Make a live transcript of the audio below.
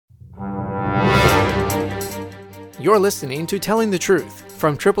You're listening to Telling the Truth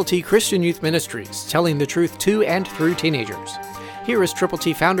from Triple T Christian Youth Ministries, telling the truth to and through teenagers. Here is Triple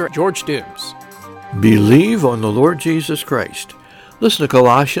T founder George Dooms. Believe on the Lord Jesus Christ. Listen to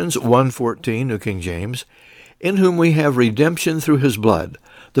Colossians 1:14, New King James, in whom we have redemption through his blood,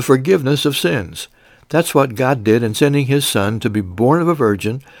 the forgiveness of sins. That's what God did in sending his Son to be born of a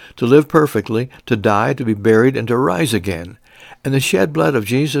virgin, to live perfectly, to die, to be buried, and to rise again. And the shed blood of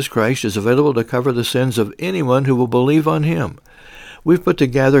Jesus Christ is available to cover the sins of anyone who will believe on him. We've put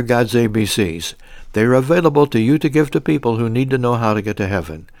together God's ABCs. They are available to you to give to people who need to know how to get to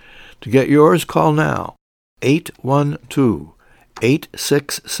heaven. To get yours, call now,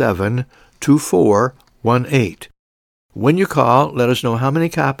 812-867-2418. When you call, let us know how many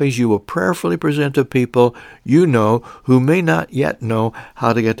copies you will prayerfully present to people you know who may not yet know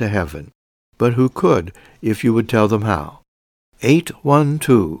how to get to heaven, but who could if you would tell them how.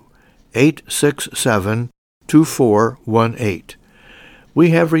 812-867-2418.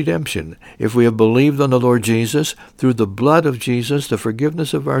 We have redemption if we have believed on the Lord Jesus through the blood of Jesus, the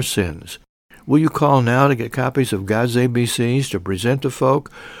forgiveness of our sins. Will you call now to get copies of God's ABCs to present to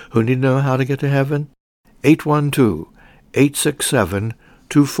folk who need to know how to get to heaven?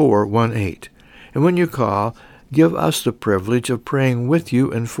 812-867-2418. And when you call, give us the privilege of praying with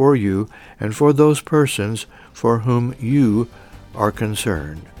you and for those persons for whom you are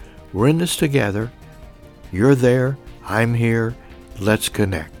concerned. We're in this together. You're there. I'm here. Let's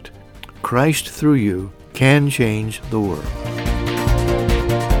connect. Christ through you can change the world.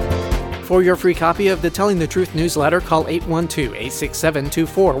 For your free copy of the Telling the Truth newsletter, call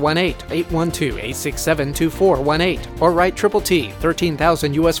 812-867-2418, 812-867-2418, or write Triple T,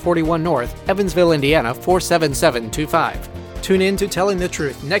 13,000 U.S. 41 North, Evansville, Indiana, 47725. Tune in to Telling the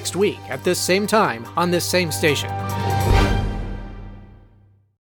Truth next week at this same time on this same station.